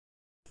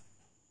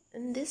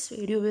In this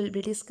video, we'll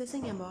be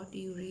discussing about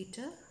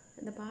ureter.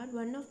 The part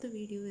 1 of the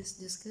video is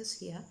discussed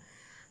here.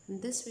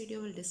 In this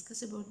video, we'll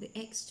discuss about the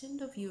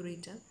extent of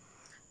ureter,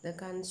 the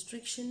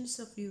constrictions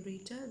of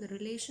ureter, the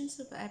relations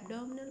of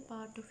abdominal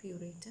part of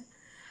ureter,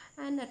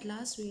 and at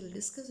last we will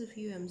discuss a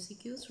few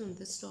MCQs from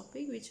this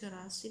topic which are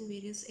asked in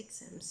various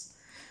exams.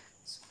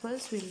 So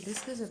first, we'll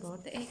discuss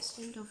about the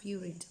extent of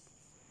ureter.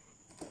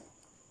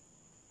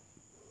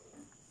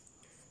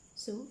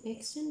 So,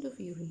 extent of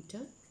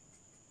ureter.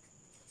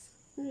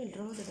 We will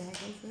draw the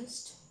diagram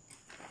first.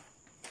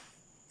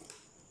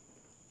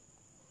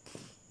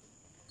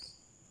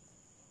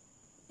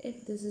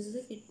 If this is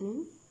the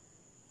kidney,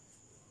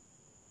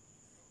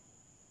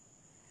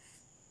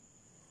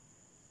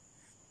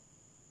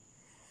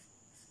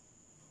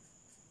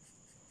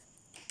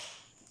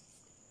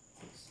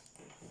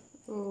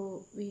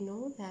 so we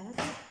know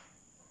that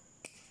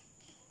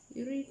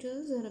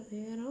ureters are a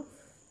pair of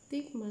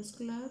thick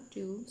muscular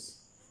tubes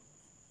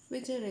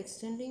which are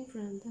extending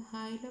from the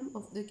hilum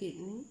of the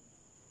kidney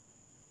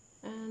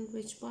and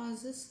which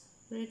passes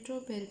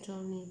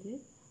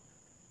retroperitoneally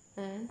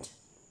and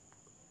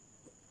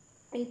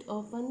it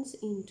opens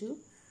into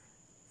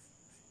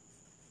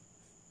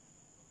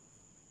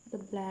the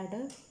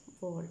bladder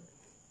wall.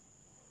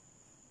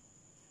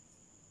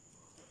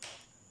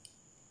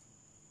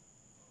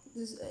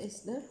 This is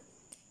the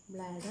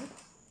bladder.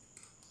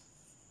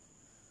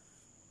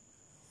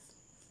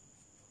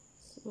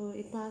 So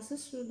it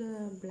passes through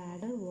the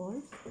bladder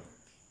wall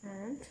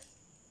and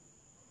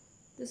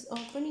this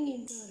opening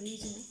into a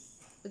region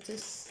which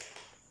is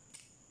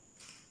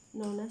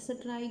known as the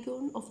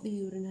trigone of the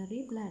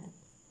urinary bladder.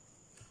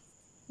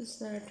 This is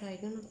the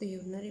trigone of the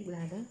urinary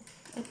bladder.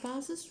 It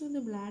passes through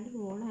the bladder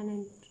wall and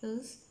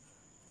enters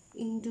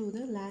into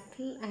the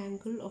lateral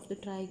angle of the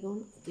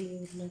trigone of the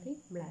urinary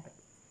bladder.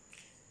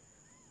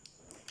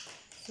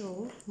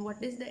 So,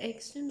 what is the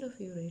extent of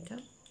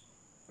ureter?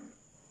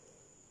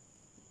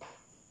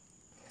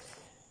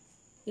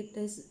 It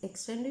is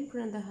extending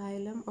from the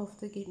hilum of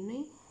the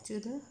kidney to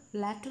the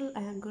lateral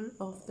angle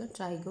of the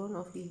trigone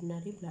of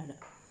urinary bladder.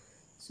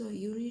 So,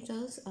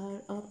 ureters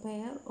are a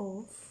pair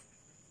of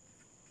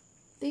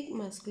thick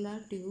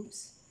muscular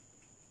tubes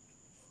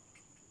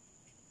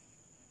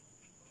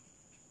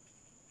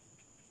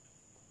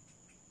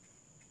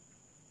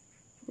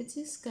which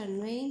is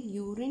conveying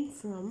urine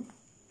from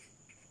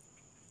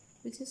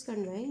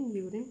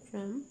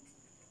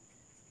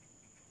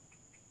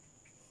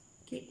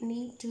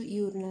kidney to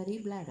urinary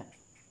bladder.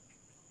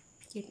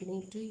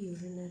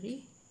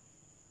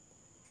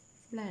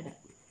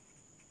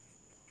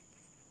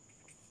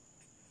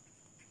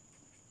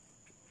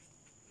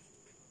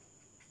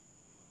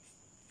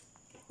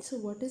 So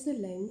what is the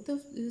length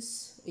of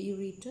this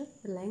ureter?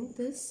 The length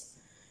is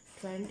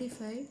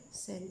 25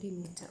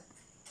 centimeter.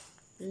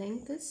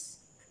 Length is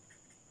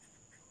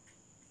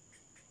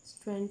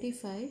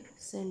 25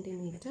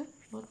 centimeter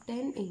or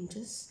 10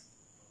 inches.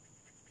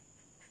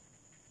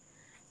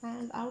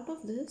 And out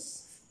of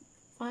this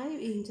 5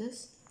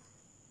 inches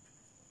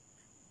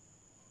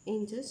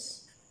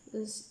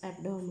is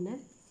abdominal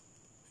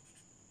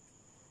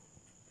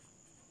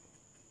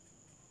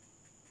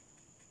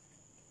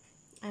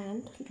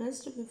and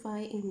rest of the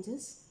 5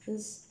 inches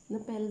is the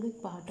pelvic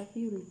part of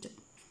ureter.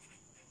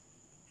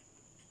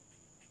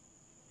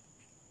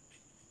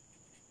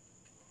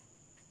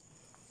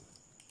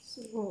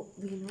 So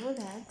we know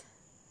that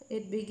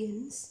it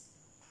begins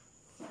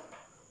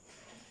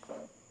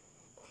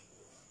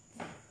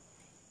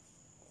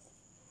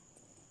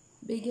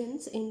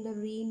in the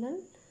renal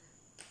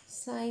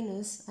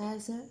sinus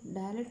as a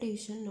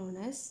dilatation known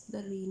as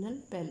the renal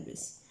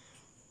pelvis.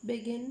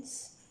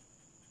 Begins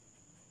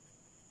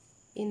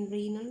in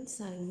renal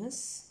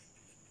sinus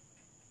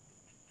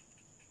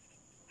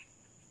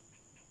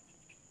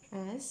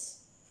as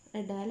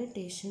a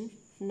dilatation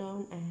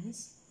known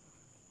as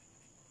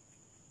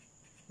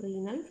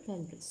renal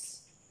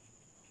pelvis.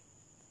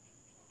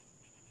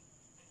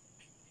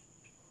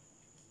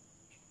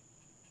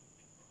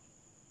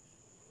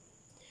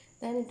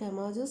 Then it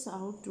emerges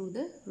out through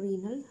the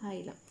renal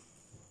hilum.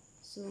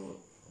 So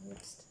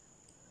next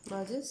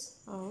emerges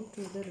out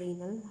through the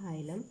renal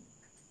hilum.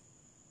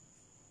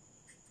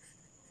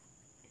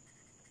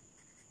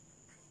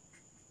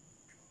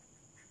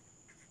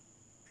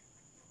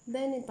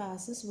 Then it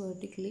passes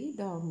vertically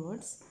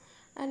downwards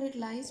and it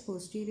lies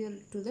posterior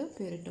to the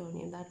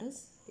peritoneum. That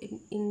is,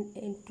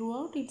 in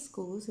throughout its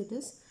course, it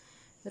is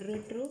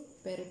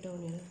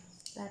retroperitoneal.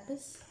 That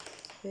is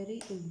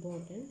very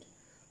important.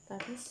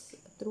 That is,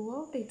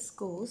 throughout its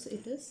course,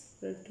 it is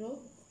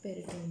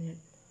retroperitoneal.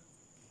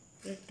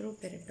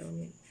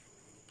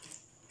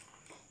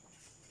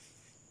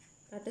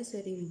 That is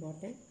very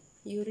important.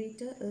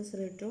 Ureter is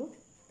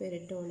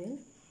retroperitoneal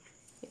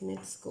in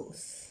its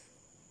course.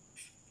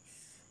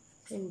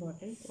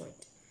 Important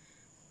point.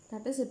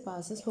 That is, it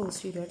passes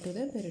posterior to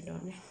the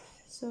peritoneum.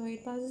 So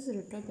it passes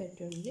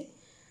retroperitoneally.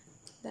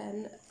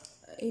 Then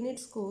in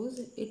its course,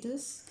 it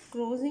is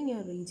crossing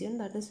a region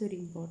that is very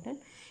important.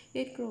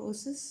 It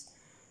crosses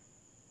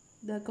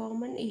the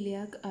common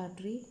iliac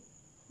artery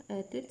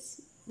at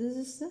its, this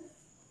is the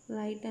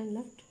right and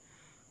left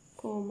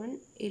common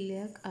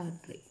iliac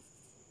artery,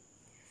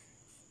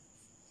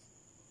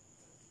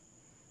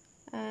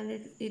 and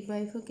it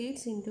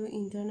bifurcates into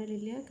internal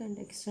iliac and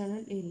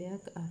external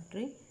iliac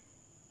artery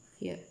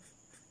here.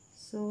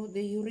 So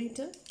the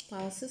ureter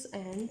passes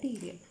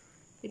anterior,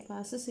 it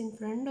passes in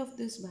front of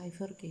this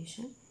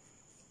bifurcation.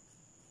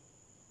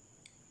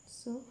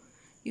 So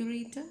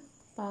ureter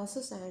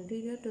passes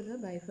anterior to the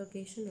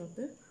bifurcation of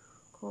the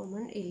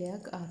common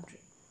iliac artery.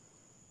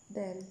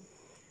 Then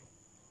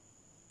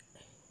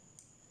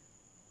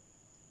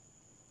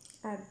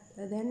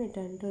it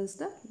enters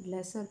the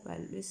lesser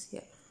pelvis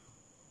here,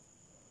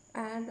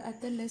 and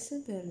at the lesser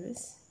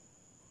pelvis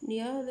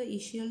near the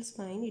ischial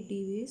spine it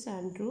deviates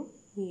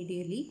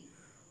anteromedially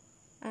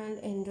and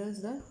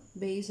enters the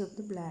base of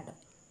the bladder.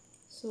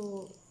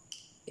 So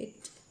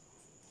it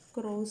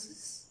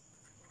crosses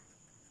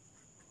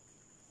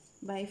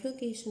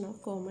bifurcation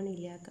of common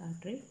iliac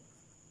artery,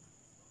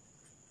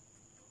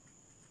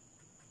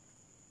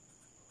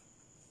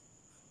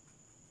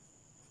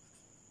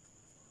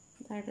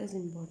 that is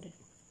important.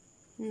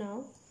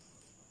 Now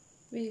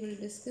we will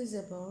discuss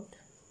about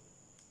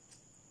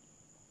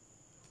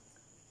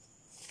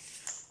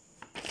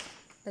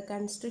the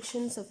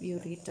constrictions of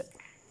ureter.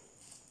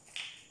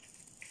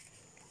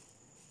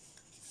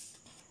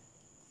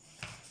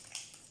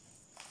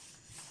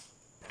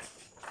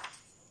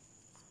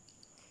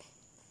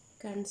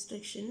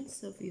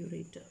 Constrictions of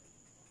ureter.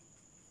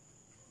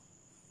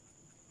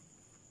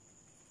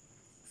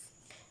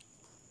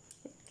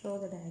 Draw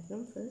the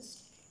diagram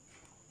first.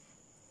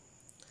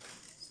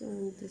 So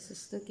this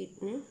is the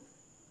kidney,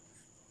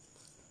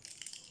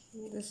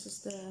 this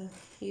is the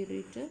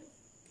ureter,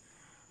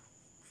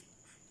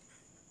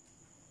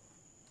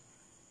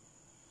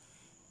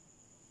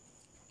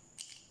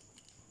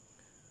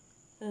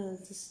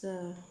 this is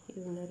the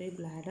urinary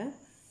bladder,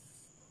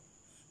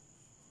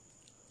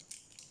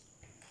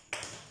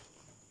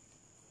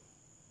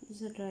 this is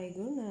the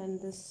trigone, and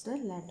this is the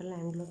lateral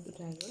angle of the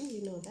trigone.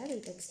 We know that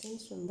it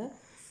extends from the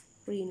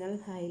renal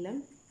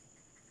hilum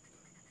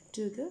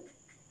to the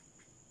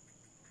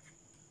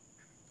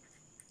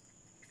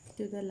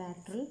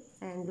lateral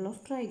angle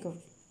of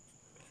trigone.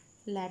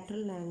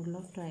 Lateral angle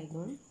of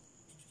trigone,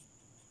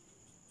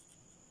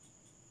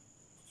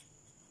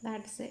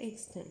 that's the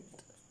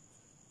extent.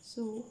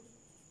 So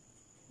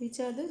which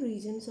are the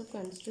regions of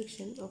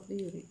constriction of the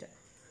ureter?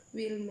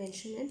 We will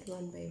mention it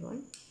one by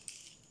one.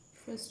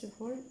 First of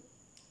all,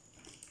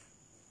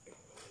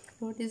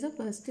 what is the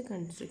first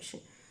constriction?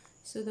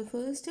 So the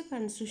first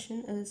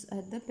constriction is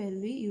at the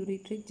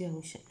pelvic-ureteric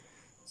junction.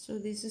 So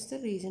this is the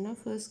region of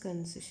first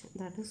constriction,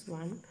 that is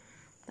one,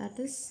 that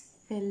is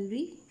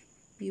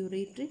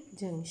pelvic-ureteric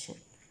junction.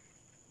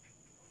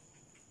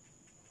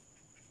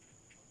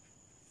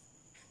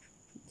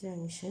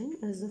 Junction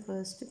is the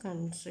first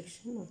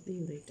constriction of the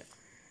ureter,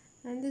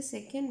 and the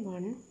second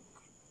one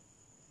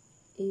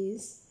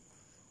is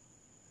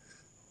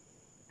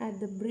at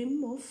the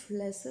brim of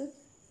lesser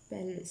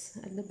pelvis,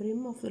 at the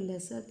brim of the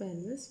lesser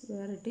pelvis,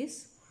 where it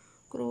is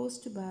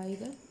crossed by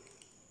the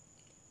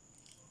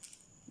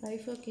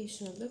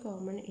bifurcation of the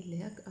common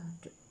iliac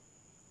artery.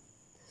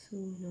 So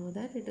we know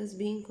that it is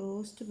being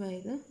crossed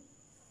by the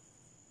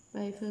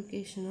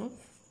bifurcation of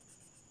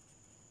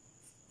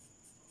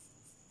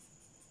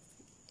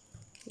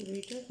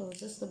ureter,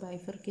 causes the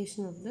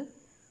bifurcation of the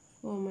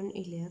common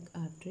iliac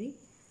artery.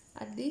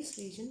 At this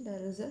region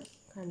there is a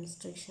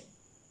constriction,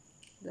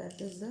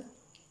 that is the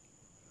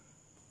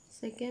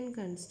second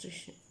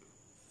constriction.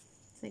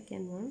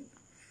 Second one,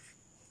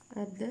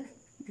 at the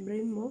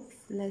brim of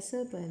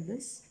lesser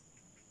pelvis,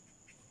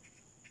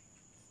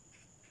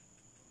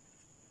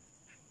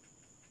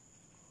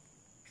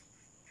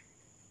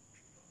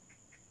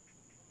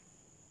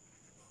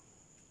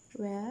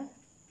 where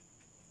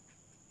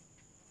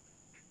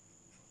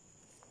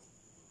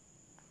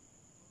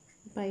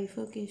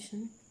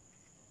bifurcation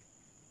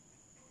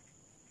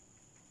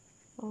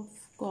of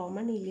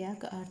common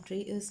iliac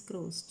artery is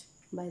crossed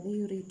by the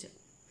ureter.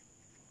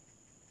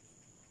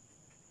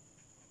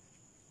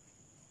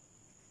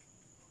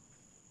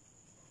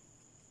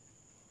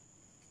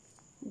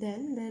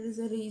 Then there is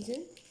a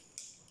region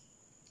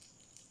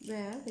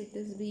where it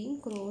is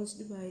being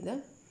crossed by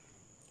the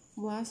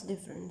vas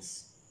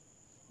deferens.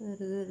 There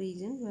is a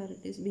region where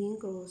it is being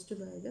crossed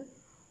by the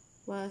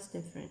vas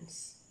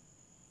deferens.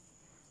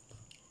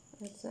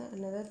 That's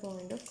another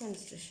point of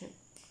constriction.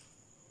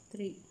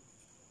 3.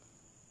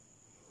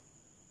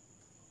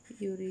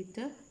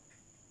 Ureter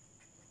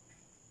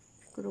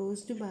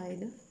crossed by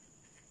the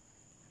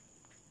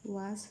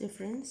vas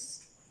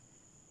deferens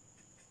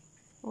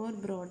or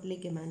broad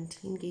ligament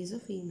in case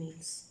of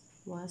females.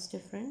 Vas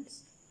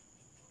deferens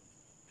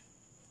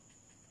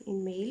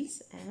in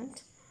males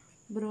and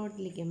broad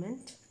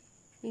ligament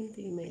in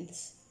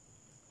females.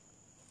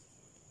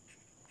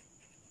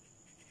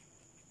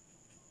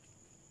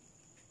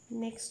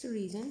 Next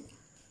region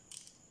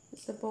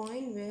is the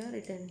point where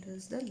it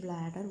enters the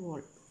bladder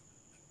wall.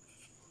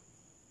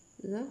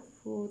 The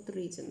fourth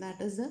region,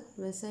 that is the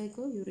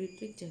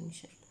vesico-ureteric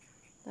junction.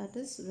 that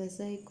is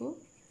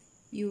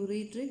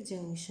vesico-ureteric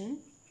junction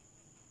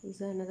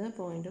is another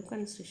point of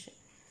constriction.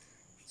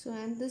 So,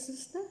 and this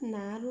is the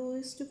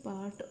narrowest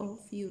part of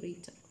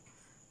ureter.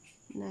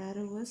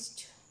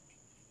 Narrowest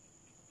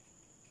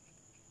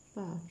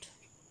part.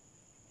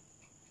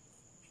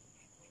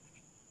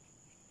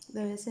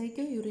 The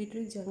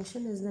vesico-ureteric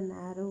junction is the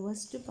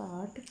narrowest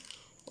part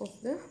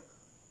of the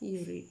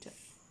ureter.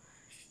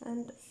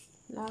 And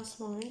last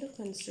point of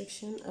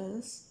constriction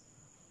is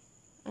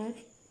at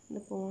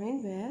the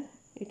point where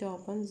it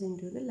opens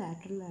into the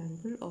lateral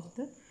angle of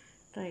the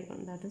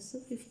trigon. That is the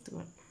fifth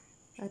one.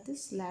 That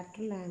is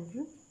lateral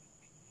angle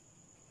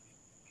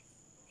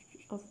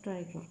of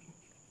trigon.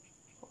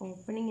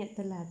 Opening at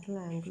the lateral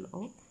angle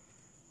of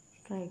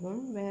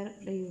trigon where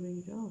the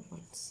ureter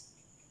opens.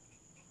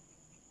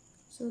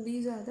 So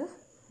these are the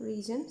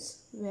regions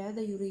where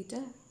the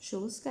ureter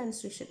shows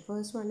constriction.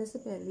 First one is the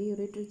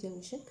pelvic-ureteric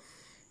junction.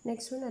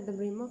 Next one at the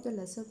brim of the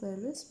lesser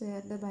pelvis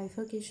where the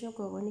bifurcation of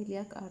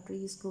cogon-iliac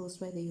artery is closed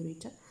by the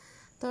ureter.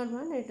 Third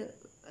one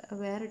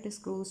where it is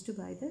closed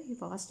by the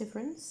vas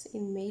deferens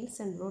in males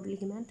and broad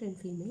ligament in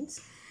females.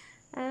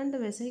 And the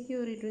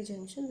vesico-ureteric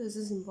junction, this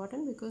is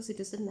important because it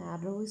is the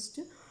narrowest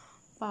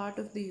part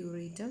of the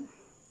ureter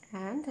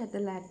and at the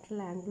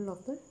lateral angle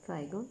of the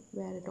trigon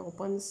where it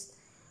opens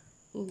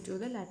into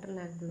the lateral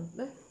angle of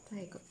the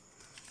trigon.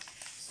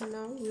 So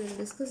now we will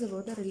discuss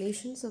about the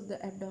relations of the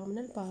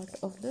abdominal part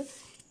of the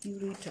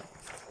ureter.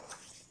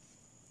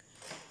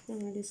 We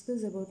will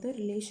discuss about the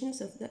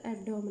relations of the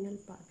abdominal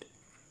part.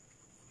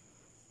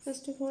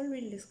 First of all,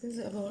 we will discuss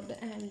about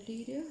the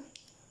anterior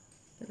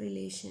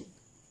relation.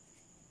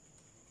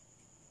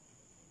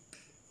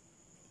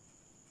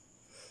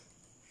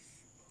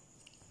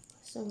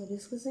 So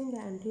discussing the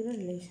anterior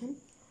relation,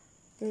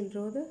 we will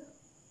draw the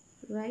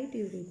right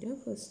ureter.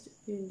 First,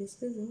 we will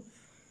discuss the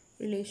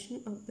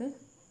relation of the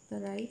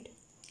right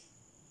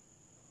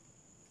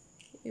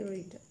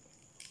ureter.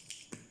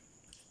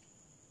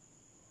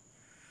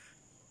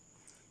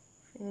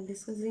 We are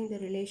discussing the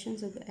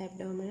relations of the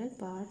abdominal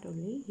part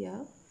only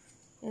here.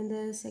 And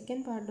the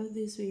second part of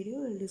this video,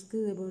 we will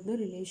discuss about the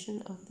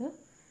relation of the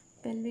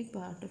pelvic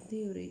part of the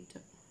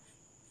ureter.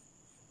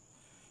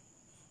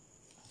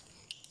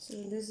 So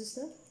this is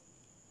the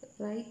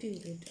right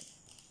ureter.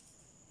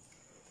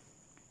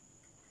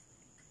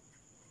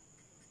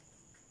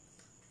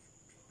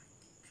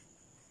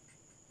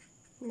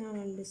 Now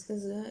I will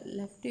discuss the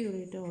left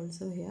ureter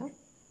also here.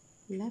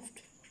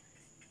 Left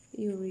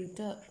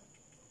ureter.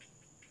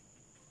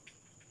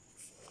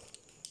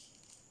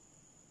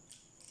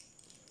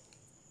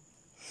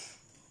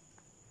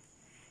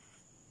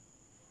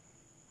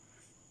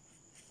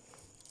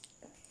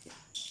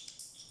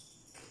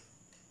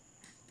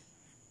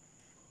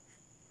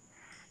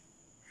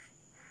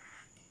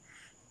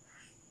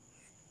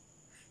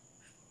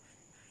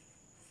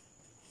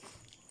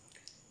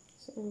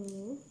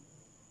 So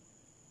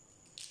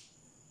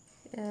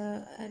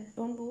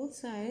on both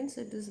sides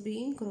it is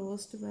being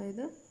crossed by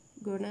the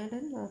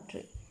gonadal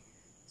artery.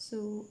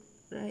 So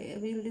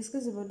we will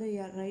discuss about the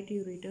right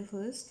ureter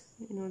first.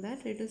 You know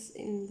that it is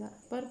in the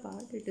upper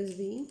part, it is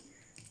being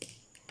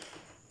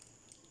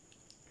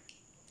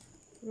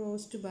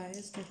crossed by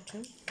a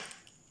structure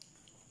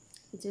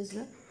which is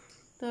the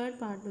third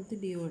part of the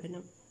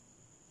duodenum.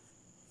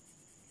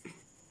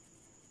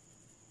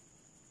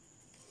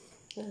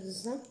 This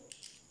is the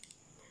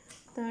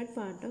third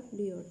part of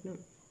duodenum.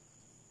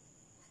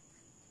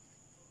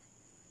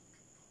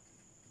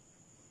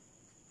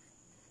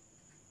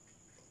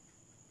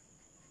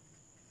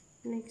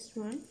 Next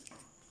one,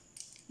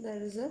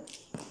 there is a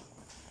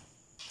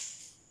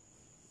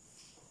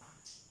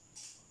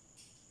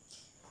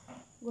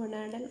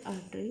gonadal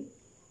artery.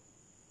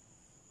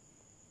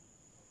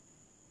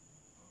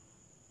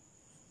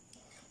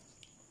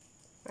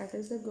 That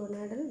is the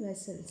gonadal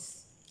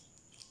vessels.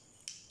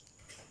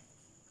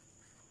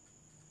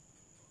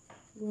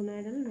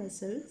 Gonadal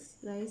vessels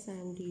lies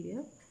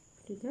anterior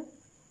to the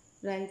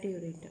right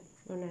ureter.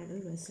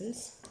 Gonadal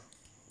vessels.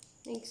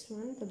 Next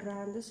one, the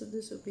branches of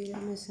the superior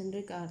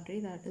mesenteric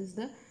artery, that is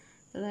the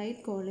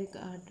right colic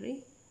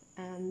artery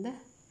and the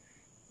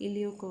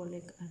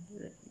ileocolic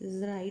artery. This is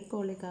the right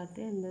colic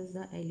artery and this is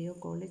the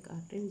ileocolic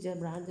artery, which are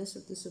branches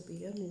of the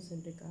superior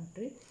mesenteric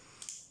artery.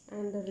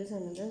 And there is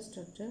another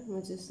structure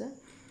which is the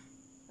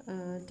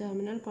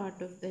terminal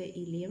part of the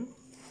ileum.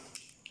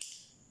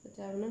 The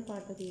terminal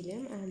part of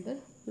ileum and the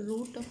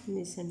root of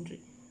mesentery.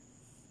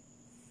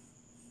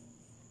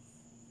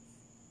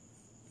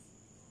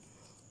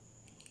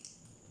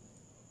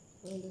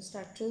 The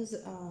structures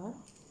are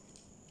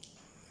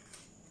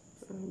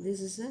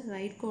this is a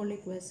right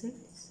colic vessel,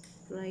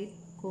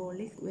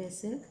 ileocolic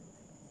vessels,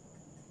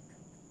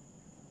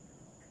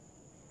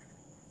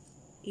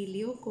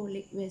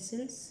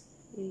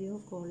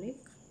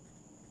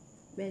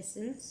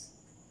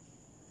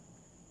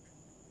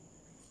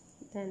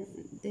 then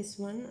this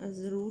one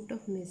is the root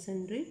of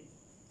mesentery,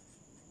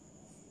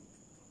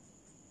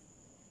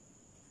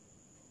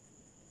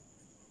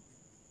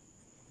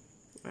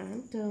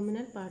 and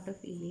terminal part of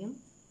ileum.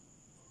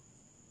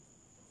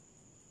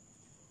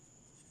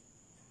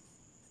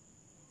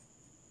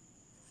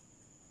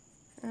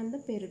 and the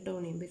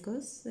peritoneum,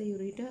 because the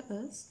ureter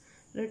is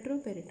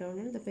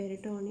retroperitoneal. The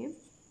peritoneum,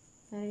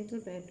 parietal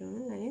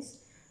peritoneal, lies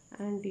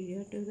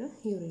anterior to the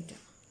ureter.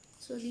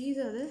 So these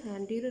are the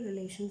anterior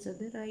relations of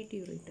the right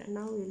ureter.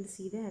 Now we will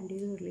see the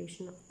anterior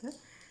relation of the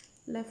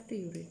left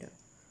ureter.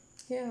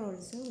 Here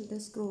also it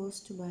is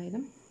crossed by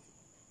the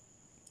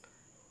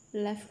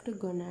left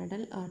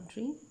gonadal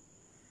artery.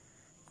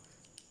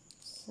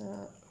 So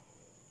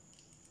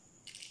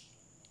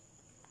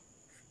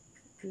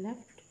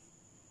left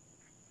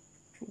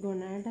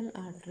gonadal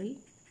artery,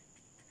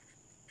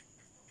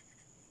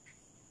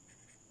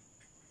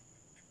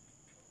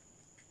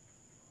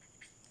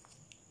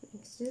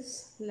 next is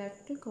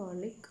left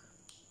colic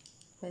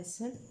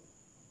vessel,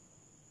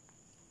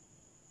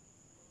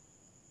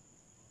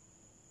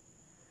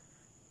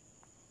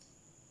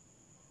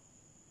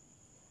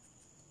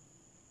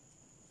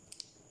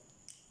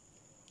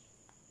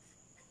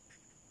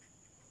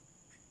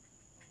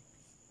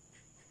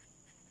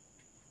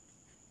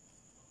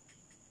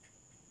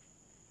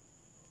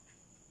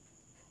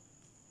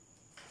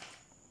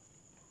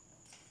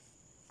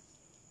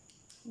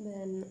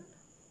 then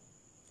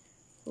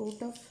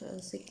root of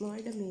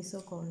sigmoid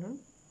mesocolon,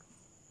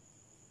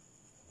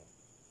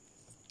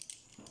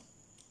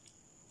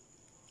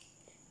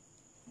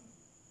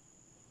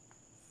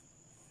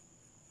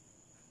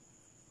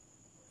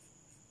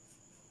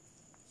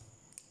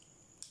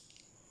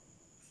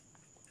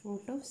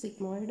 root of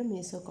sigmoid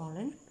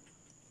mesocolon,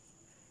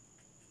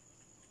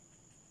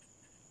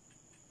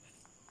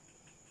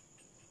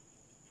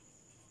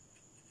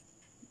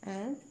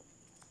 and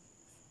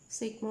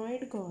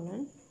sigmoid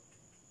colon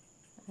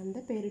and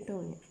the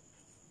peritoneum.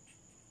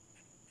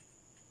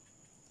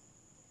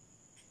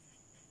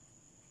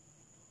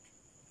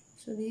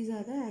 So these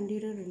are the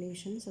anterior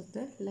relations of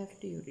the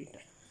left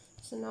ureter.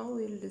 So now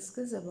we will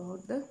discuss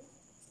about the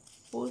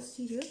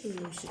posterior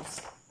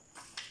relations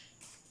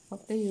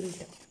of the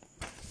ureter.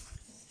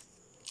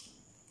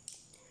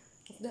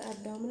 Of the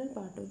abdominal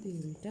part of the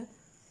ureter,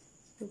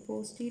 the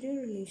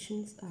posterior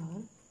relations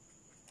are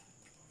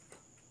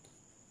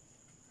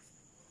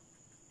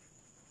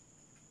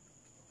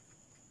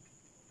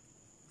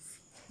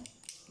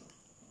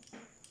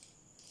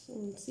so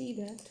we'll see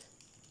that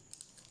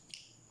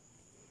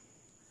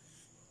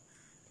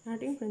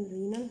starting from the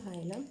renal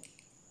hilum,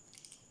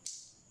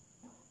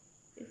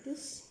 it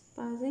is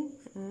passing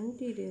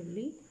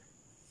anteriorly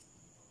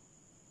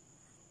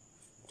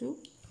to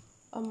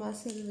a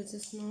muscle which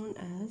is known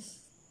as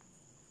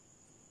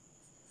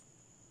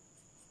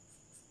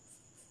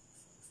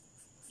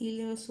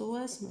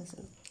iliopsoas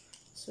muscle.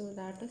 So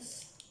that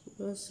is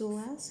the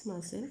psoas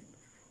muscle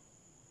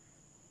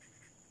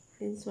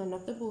is one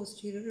of the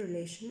posterior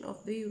relation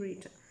of the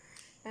ureter,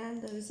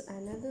 and there is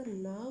another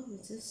nerve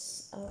which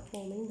is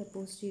forming the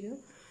posterior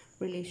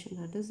relation,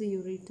 that is the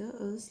ureter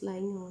is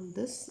lying on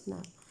this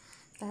nerve.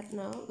 That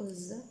nerve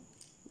is the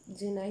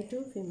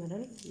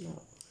genitofemoral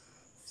nerve.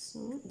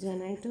 So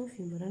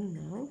genitofemoral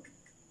nerve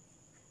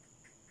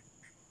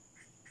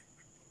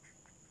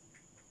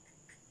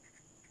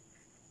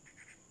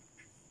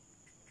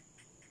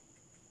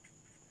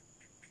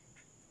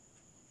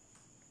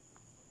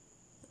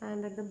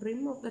and at the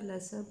brim of the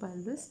lesser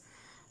pelvis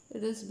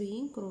it is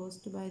being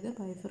crossed by the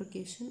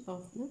bifurcation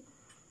of the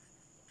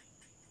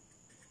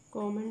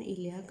common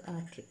iliac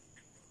artery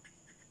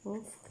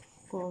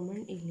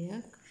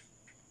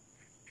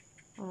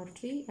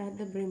at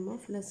the brim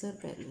of lesser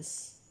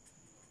pelvis.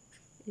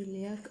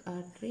 Iliac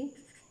artery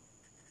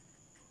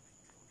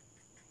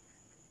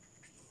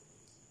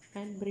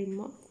at brim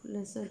of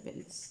lesser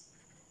pelvis.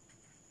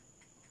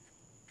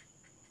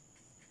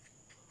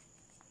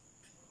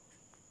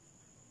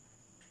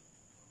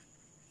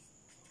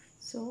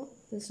 So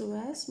the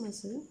psoas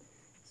muscle,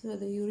 so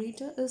the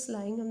ureter is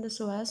lying on the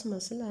psoas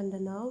muscle and the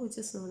nerve which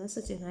is known as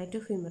the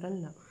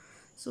genitofemoral nerve.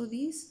 So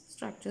these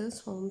structures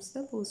forms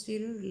the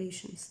posterior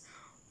relations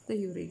of the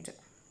ureter.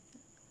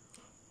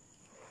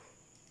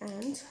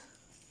 And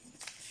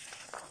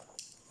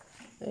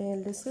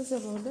we'll discuss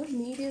about the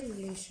medial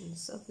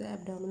relations of the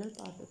abdominal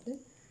part of the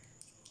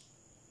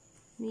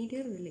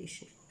medial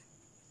relation.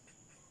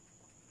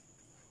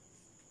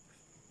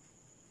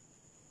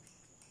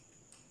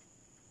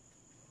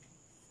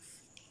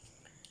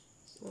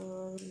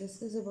 We'll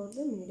discuss about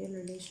the medial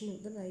relation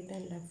of the right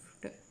and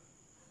left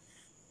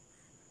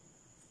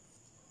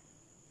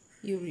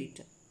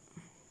ureter.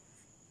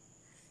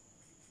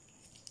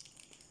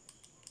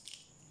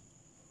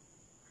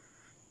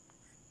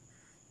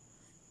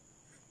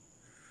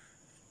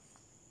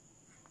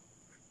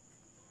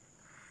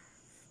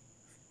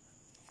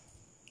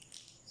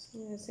 So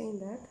we are saying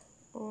that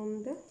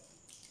on the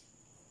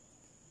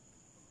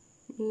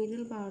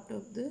medial part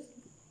of the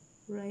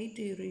right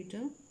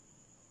ureter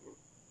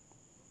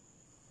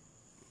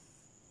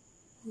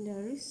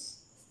there is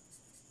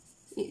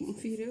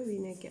inferior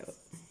vena cava.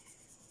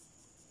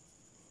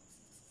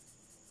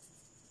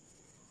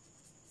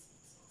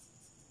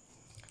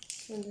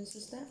 So this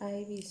is the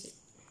IVC.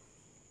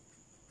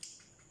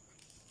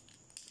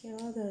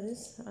 Here there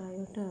is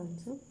aorta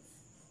also.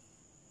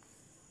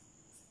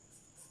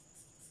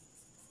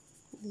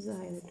 This is the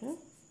ureter,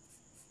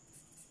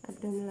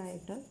 abdominal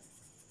ureter.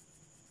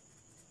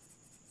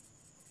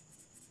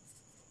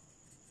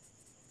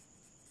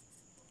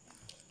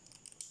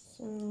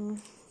 So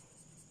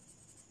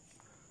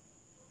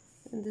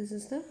this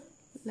is the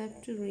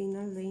left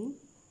renal vein.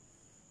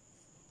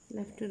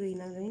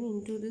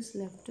 Into this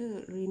left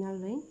renal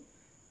vein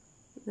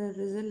there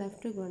is a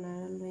left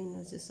gonadal vein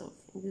as is of.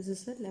 This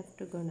is the left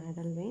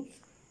gonadal vein,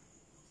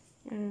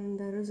 and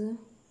there is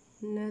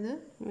another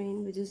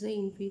vein which is the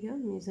inferior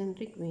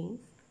mesenteric vein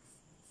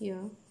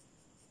here.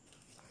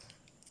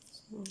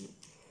 So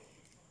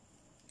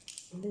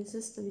this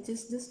is which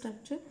is the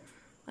structure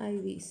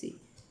IVC,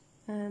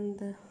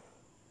 and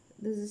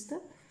this is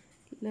the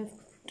left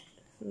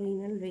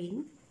renal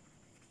vein.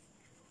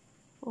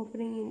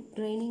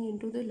 Draining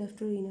into the left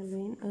renal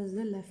vein as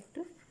the left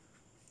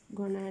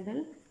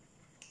gonadal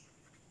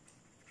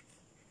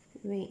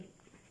vein,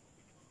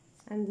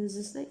 and this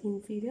is the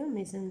inferior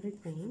mesenteric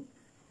vein.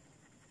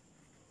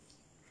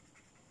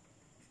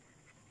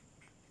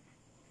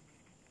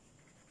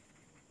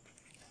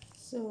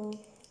 So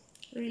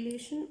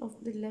relation of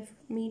the left,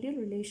 medial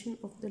relation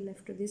of the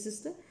left, this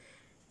is the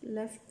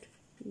left,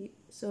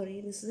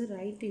 sorry, this is the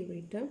right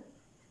ureter.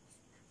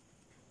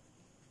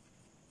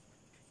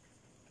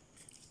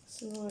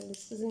 So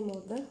discussing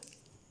about the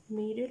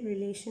medial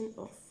relation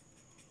of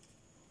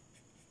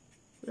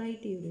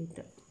right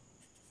ureter.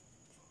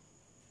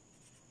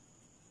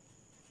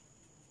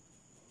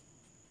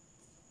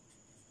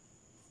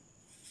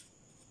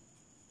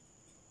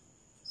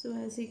 So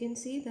as you can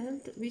see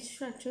that which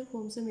structure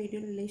forms a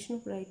medial relation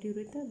of right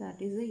ureter, that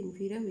is the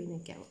inferior vena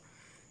cava,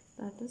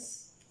 that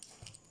is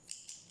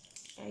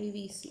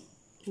IVC,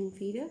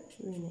 inferior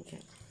vena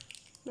cava.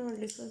 Now I'll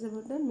discuss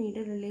about the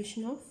medial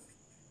relation of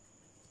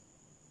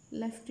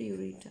left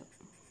ureter.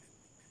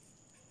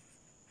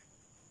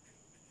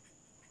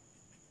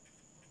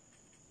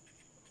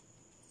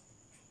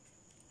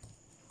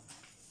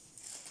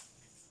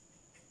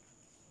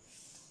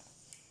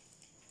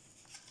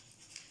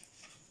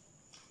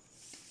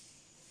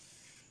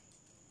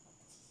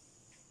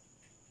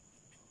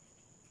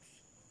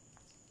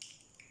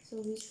 So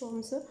which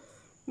forms a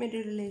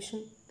medial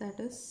relation, that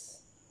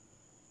is,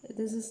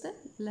 this is the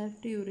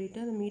left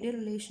ureter. The medial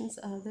relations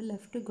are the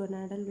left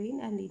gonadal vein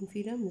and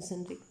inferior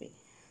mesenteric vein.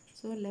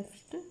 So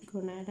left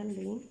gonadal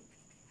vein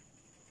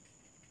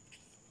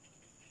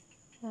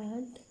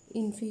and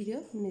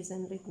inferior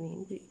mesenteric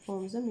vein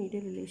forms a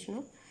medial relation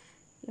of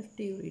left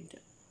ureter,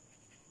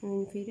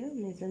 inferior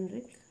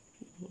mesenteric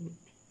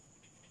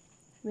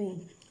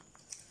vein.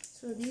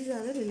 So these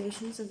are the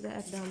relations of the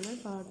abdominal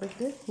part of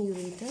the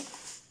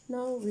ureter.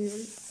 Now we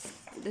will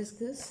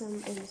discuss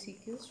some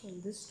MCQs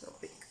from this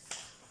topic.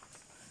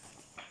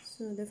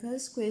 So the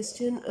first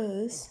question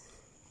is,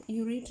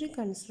 ureteric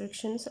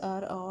constrictions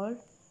are all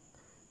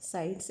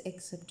sides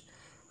except.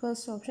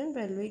 First option,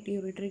 pelvic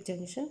ureteric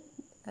junction.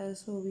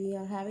 So we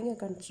are having a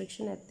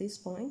constriction at this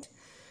point,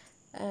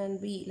 and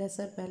B,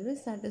 lesser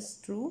pelvis, that is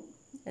true,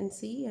 and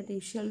C, at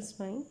ischial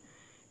spine.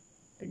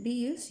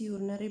 D is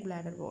urinary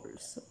bladder wall.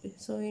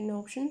 So in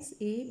options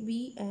A,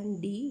 B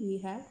and D we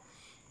have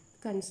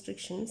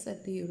constrictions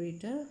at the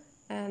ureter,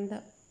 and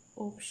the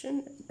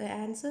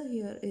answer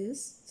here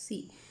is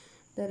C.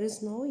 There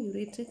is no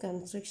ureteric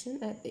constriction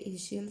at the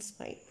ischial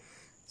spine.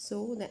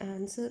 So the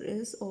answer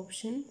is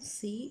option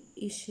C,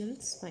 ischial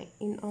spine.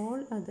 In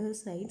all other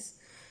sides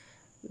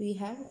we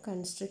have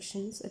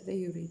constrictions at the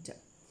ureter.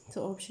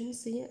 So option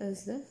C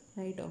is the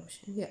right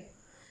option here.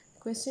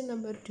 Question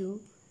number 2.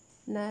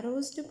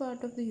 Narrowest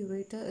part of the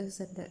ureter is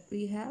at the,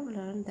 we have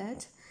learned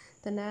that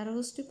the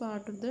narrowest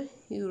part of the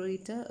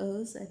ureter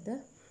is at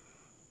the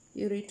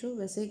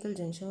uretrovesical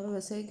junction or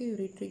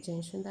vesico-ureteric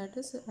junction, that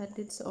is at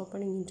its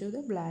opening into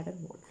the bladder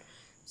wall.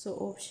 So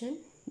option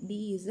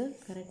D is the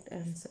correct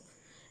answer.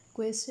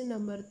 Question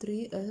number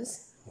 3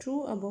 is,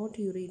 true about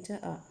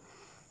ureter are.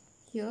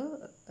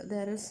 Here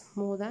there is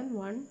more than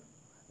one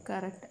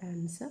correct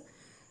answer.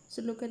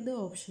 So look at the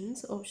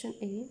options. Option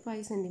A,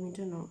 5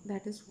 cm long,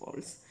 that is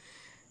false.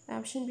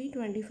 Option B,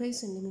 25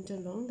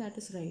 cm long, that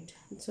is right.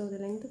 So the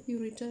length of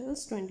ureter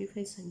is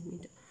 25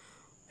 cm.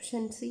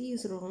 Option C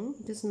is wrong,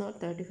 it is not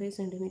 35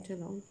 cm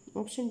long.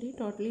 Option D,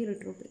 totally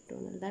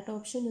retroperitoneal, that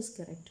option is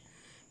correct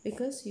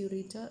because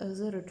ureter is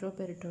a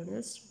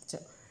retroperitoneal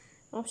structure.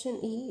 Option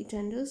E, it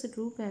enters the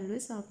true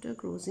pelvis after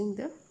crossing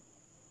the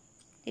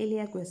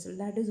iliac vessel,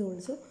 that is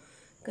also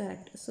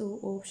correct. So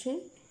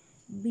option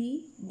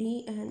B,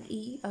 D and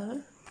E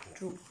are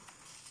true.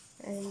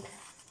 And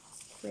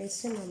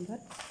question number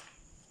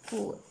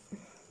 4.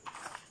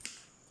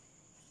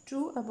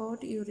 True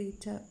about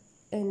ureter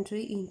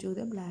entry into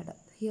the bladder.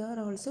 Here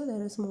also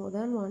there is more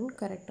than one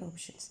correct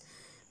options.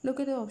 Look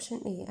at the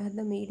option A, at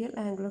the medial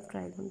angle of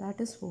trigon, that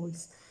is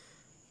false.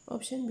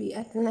 Option B,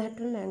 at the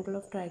lateral angle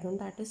of trigon,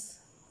 that is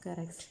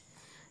correct.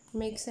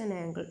 Makes an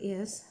angle,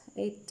 yes,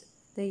 the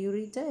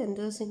ureter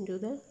enters into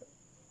the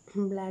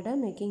bladder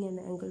making an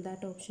angle,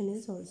 that option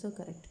is also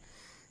correct.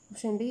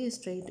 Option D is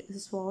straight,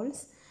 is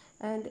false,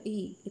 and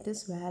E, it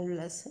is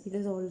valveless, it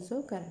is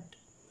also correct.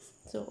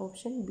 So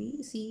option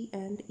B, C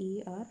and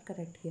E are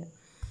correct here.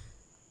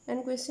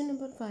 And question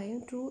number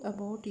 5, true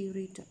about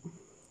ureter.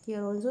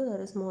 Here also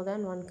there is more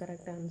than one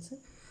correct answer.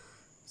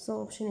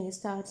 So option A,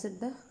 starts at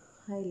the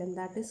hilum,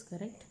 that is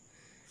correct.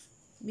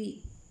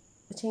 B,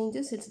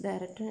 changes its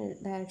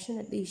direction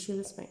at the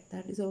ischial spine,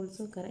 that is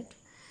also correct.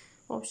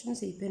 Option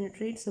C,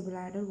 penetrates the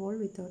bladder wall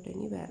without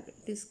any valve,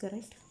 it is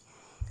correct.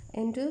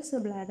 Enters the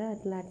bladder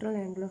at lateral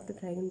angle of the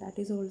trigone, that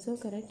is also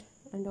correct.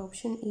 And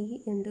option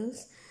E,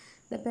 enters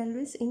the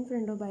pelvis in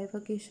front of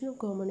bifurcation of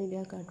common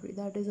iliac artery,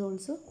 that is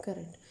also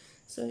correct.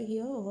 So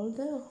here all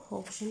the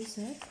options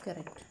are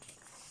correct.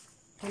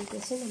 And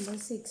question number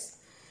 6,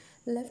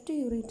 left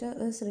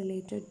ureter is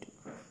related to.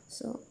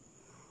 So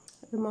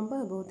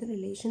remember about the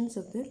relations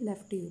of the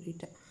left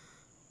ureter.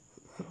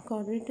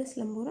 Quadratus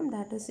lumborum,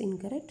 that is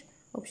incorrect.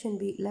 Option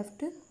B,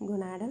 left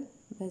gonadal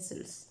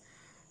vessels,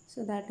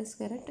 so that is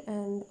correct.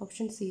 And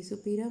option C,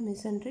 superior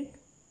mesenteric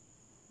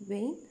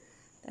vein,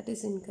 that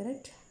is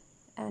incorrect.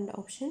 And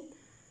option,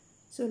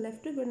 so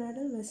left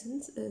gonadal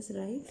vessels is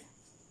right.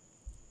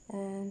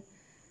 And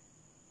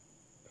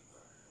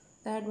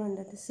third one,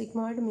 that is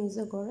sigmoid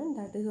mesocolon,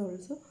 that is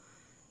also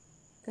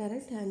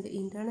correct. And the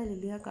internal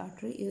iliac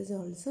artery is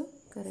also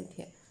correct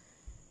here.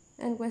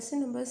 And question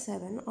number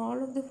 7,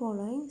 all of the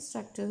following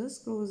structures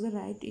close the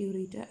right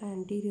ureter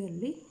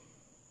anteriorly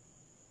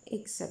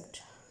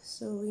except.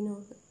 So we know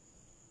that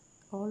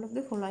all of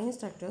the following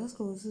structures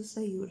closes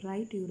the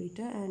right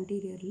ureter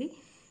anteriorly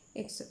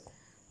except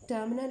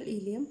terminal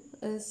ileum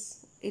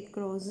is, it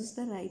closes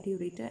the right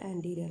ureter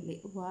anteriorly.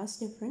 Vas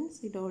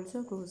deferens, it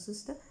also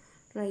closes the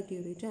right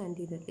ureter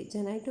anteriorly.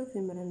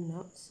 Genitofemoral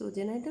nerve, so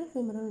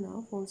genitofemoral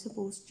nerve forms a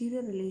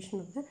posterior relation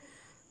of the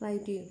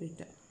right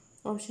ureter.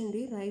 Option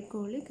D, right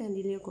colic and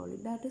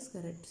ileocolic, that is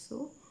correct.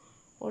 So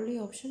only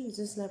option which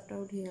is left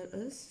out here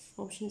is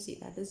option C,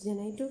 that is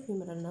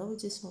genitofemoral nerve,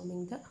 which is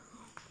forming the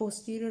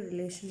posterior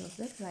relation of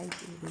the right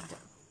ureter.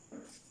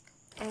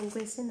 And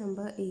question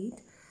number 8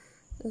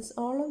 is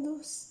all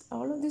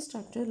of the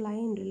structure lie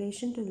in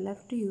relation to the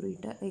left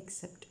ureter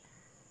except.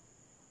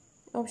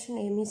 Option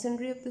A,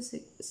 mesentery of the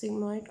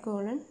sigmoid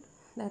colon,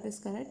 that is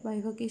correct.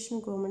 Bifurcation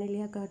common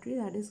iliac artery,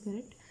 that is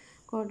correct.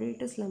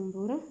 Quadratus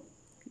lumborum.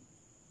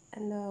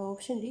 And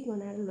option D,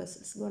 gonadal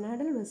vessels.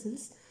 Gonadal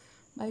vessels,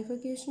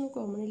 bifurcation of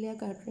common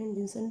iliac artery and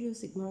mesentery of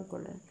sigmoid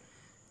colon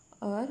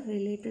are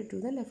related to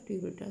the left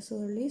ureter. So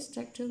only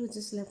structure which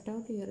is left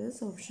out here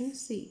is option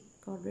C,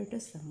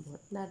 quadratus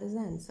lumborum. That is the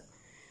answer.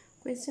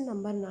 Question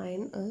number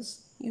 9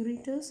 is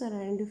ureters are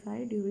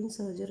identified during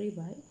surgery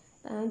by.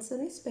 The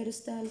answer is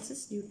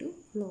peristalsis due to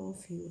flow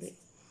of urine.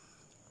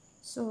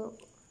 So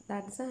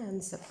that's the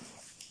answer.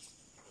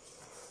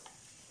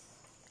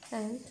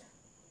 And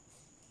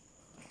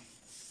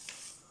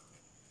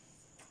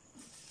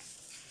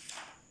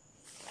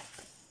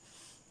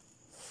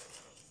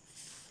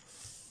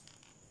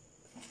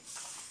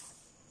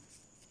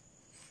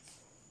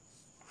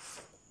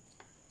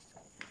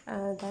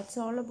that's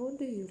all about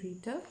the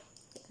ureter.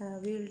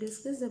 We will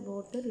discuss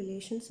about the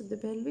relations of the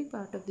pelvic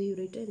part of the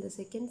ureter in the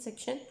second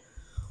section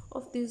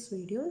of this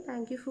video.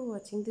 Thank you for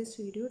watching this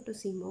video. To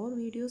see more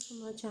videos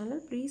from our channel,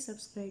 please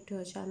subscribe to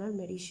our channel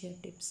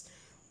MediShare Tips.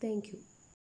 Thank you.